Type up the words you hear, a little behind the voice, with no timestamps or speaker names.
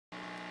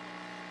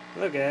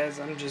Hello guys,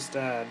 I'm just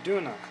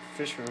doing a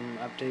fish room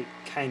update,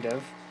 kind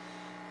of.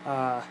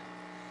 Uh,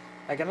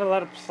 I got a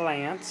lot of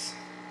plants,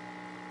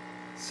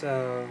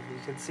 so you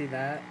can see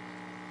that.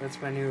 That's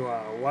my new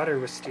water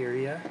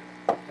wisteria.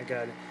 I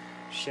got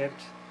shipped,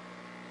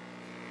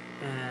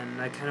 and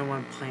I kind of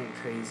went plant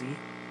crazy.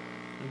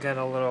 I got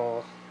a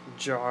little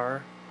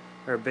jar,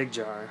 or a big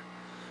jar,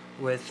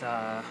 with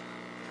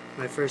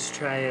my first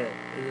try at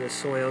a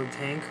soiled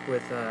tank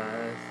with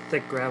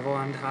thick gravel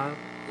on top.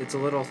 It's a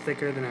little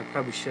thicker than I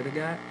probably should have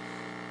got,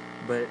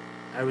 but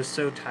I was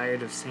so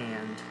tired of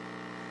sand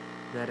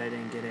that I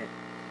didn't get it.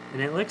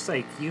 And it looks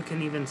like you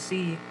can even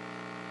see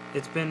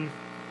it's been,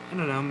 I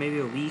don't know, maybe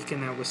a week,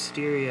 and that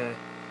wisteria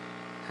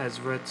has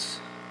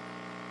roots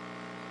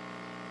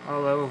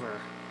all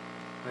over,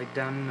 like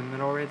down in the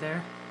middle right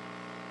there.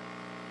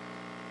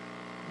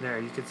 There,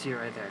 you can see it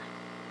right there.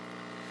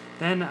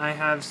 Then I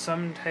have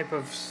some type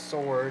of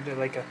sword,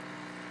 like a,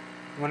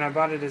 when I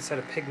bought it said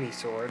a pygmy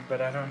sword,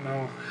 but I don't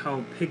know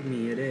how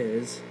pygmy it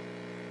is.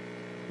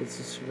 It's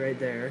just right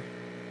there.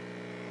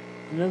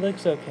 And it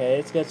looks okay.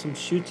 It's got some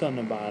shoots on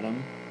the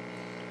bottom.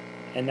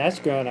 And that's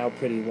grown out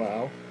pretty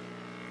well.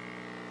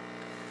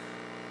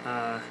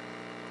 I've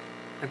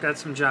got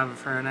some Java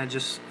fern. I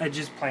just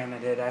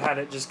planted it. I had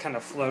it just kind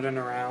of floating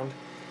around.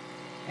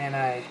 And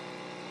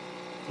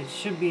it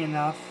should be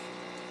enough.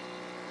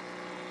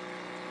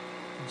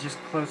 Just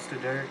close to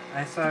dirt.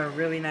 I saw a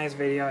really nice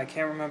video. I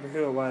can't remember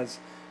who it was,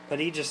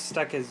 but he just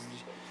stuck his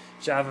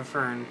Java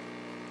fern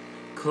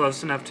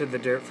close enough to the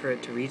dirt for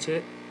it to reach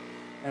it.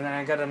 And then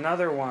I got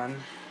another one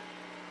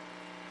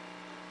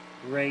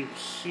right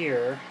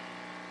here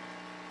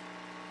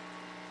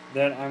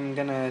that I'm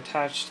gonna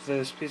attach to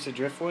this piece of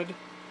driftwood.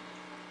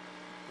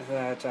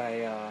 That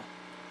I'm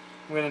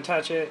gonna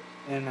attach it,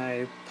 and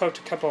I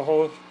poked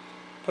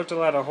a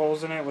lot of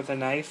holes in it with a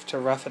knife to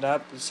rough it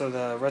up so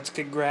the roots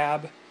could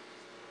grab.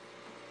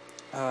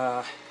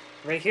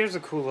 Right here's a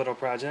cool little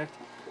project.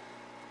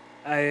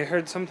 I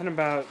heard something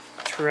about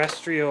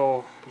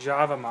terrestrial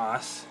Java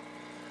moss,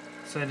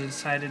 so I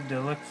decided to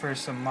look for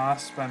some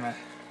moss I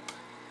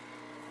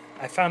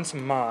found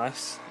some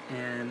moss,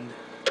 and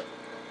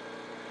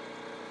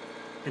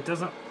it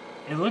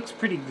looks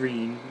pretty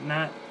green.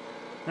 Not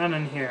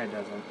in here it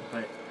doesn't,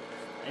 but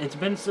it's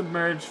been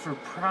submerged for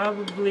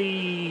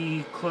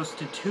probably close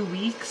to 2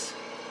 weeks.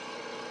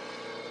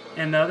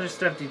 And the other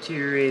stuff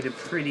deteriorated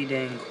pretty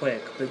dang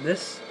quick, but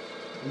this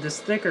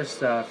thicker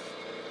stuff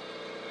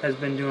has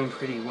been doing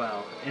pretty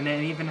well. And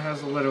it even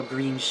has a little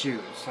green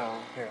shoot, so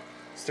here,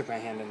 stick my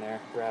hand in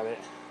there, grab it.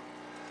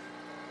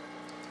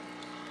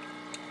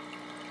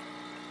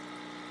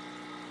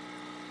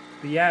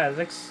 But yeah, it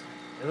looks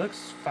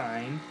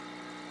fine.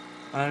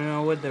 I don't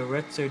know what the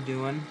roots are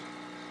doing.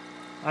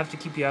 I'll have to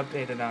keep you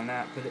updated on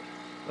that, but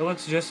it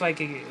looks just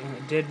like it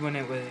did when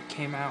it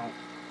came out.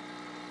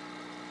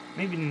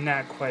 Maybe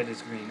not quite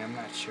as green, I'm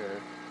not sure.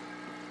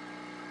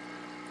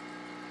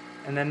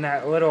 And then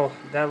that little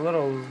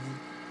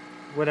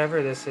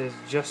whatever this is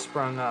just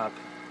sprung up.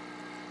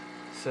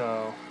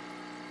 So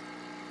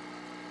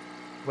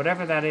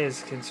whatever that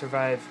is can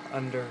thrive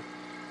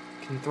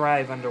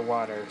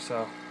underwater.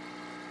 So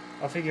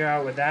I'll figure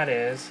out what that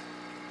is.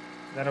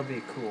 That'll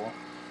be cool.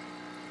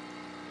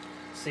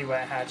 See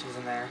what hatches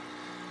in there.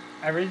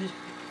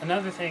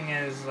 Another thing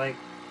is, like,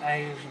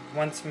 I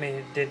once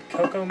did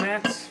cocoa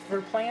mats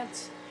for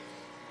plants,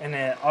 and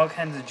all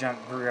kinds of junk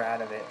grew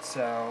out of it.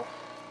 So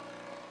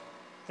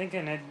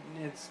thinking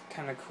it's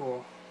kind of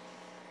cool.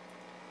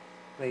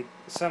 Like,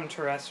 some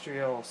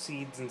terrestrial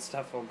seeds and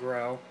stuff will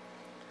grow.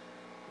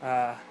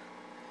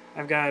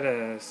 I've got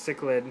a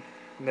cichlid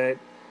that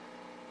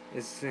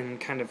is in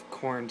kind of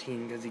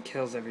quarantine because he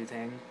kills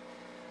everything.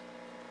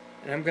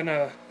 And I'm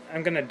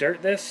gonna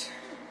dirt this.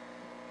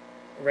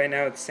 Right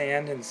now it's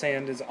sand, and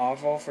sand is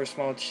awful for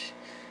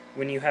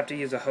when you have to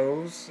use a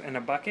hose and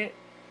a bucket.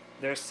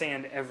 There's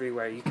sand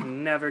everywhere. You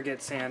can never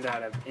get sand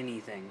out of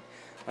anything.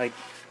 Like,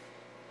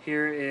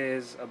 here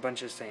is a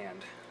bunch of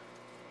sand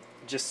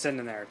just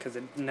sitting there because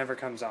it never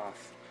comes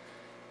off.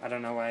 I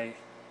don't know why.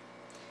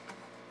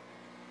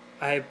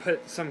 I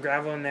put some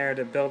gravel in there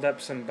to build up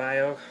a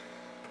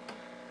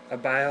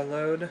bio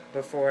load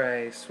before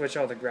I switch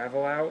all the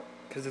gravel out,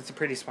 because it's a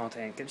pretty small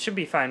tank. It should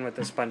be fine with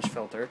the sponge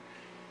filter.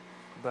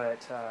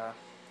 But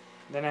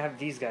then I have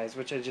these guys,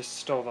 which I just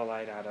stole the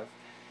light out of.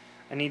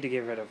 I need to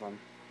get rid of them.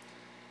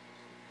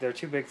 They're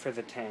too big for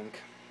the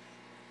tank.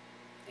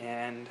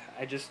 And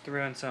I just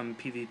threw in some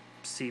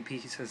PVC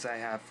pieces I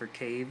have for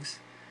caves.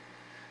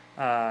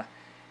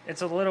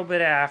 It's a little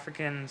bit of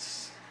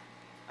Africans.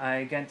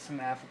 I got some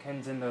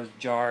Africans in those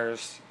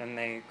jars, and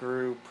they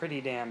grew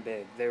pretty damn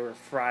big. They were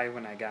fry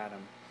when I got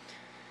them.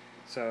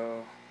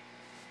 So,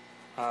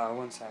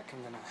 one sec,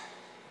 I'm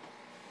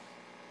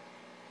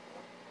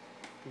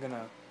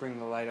gonna bring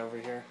the light over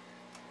here.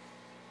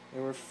 They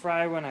were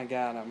fry when I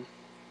got them,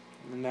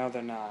 and now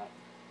they're not.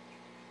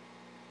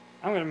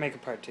 I'm gonna make a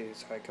part 2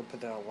 so I can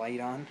put the light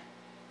on.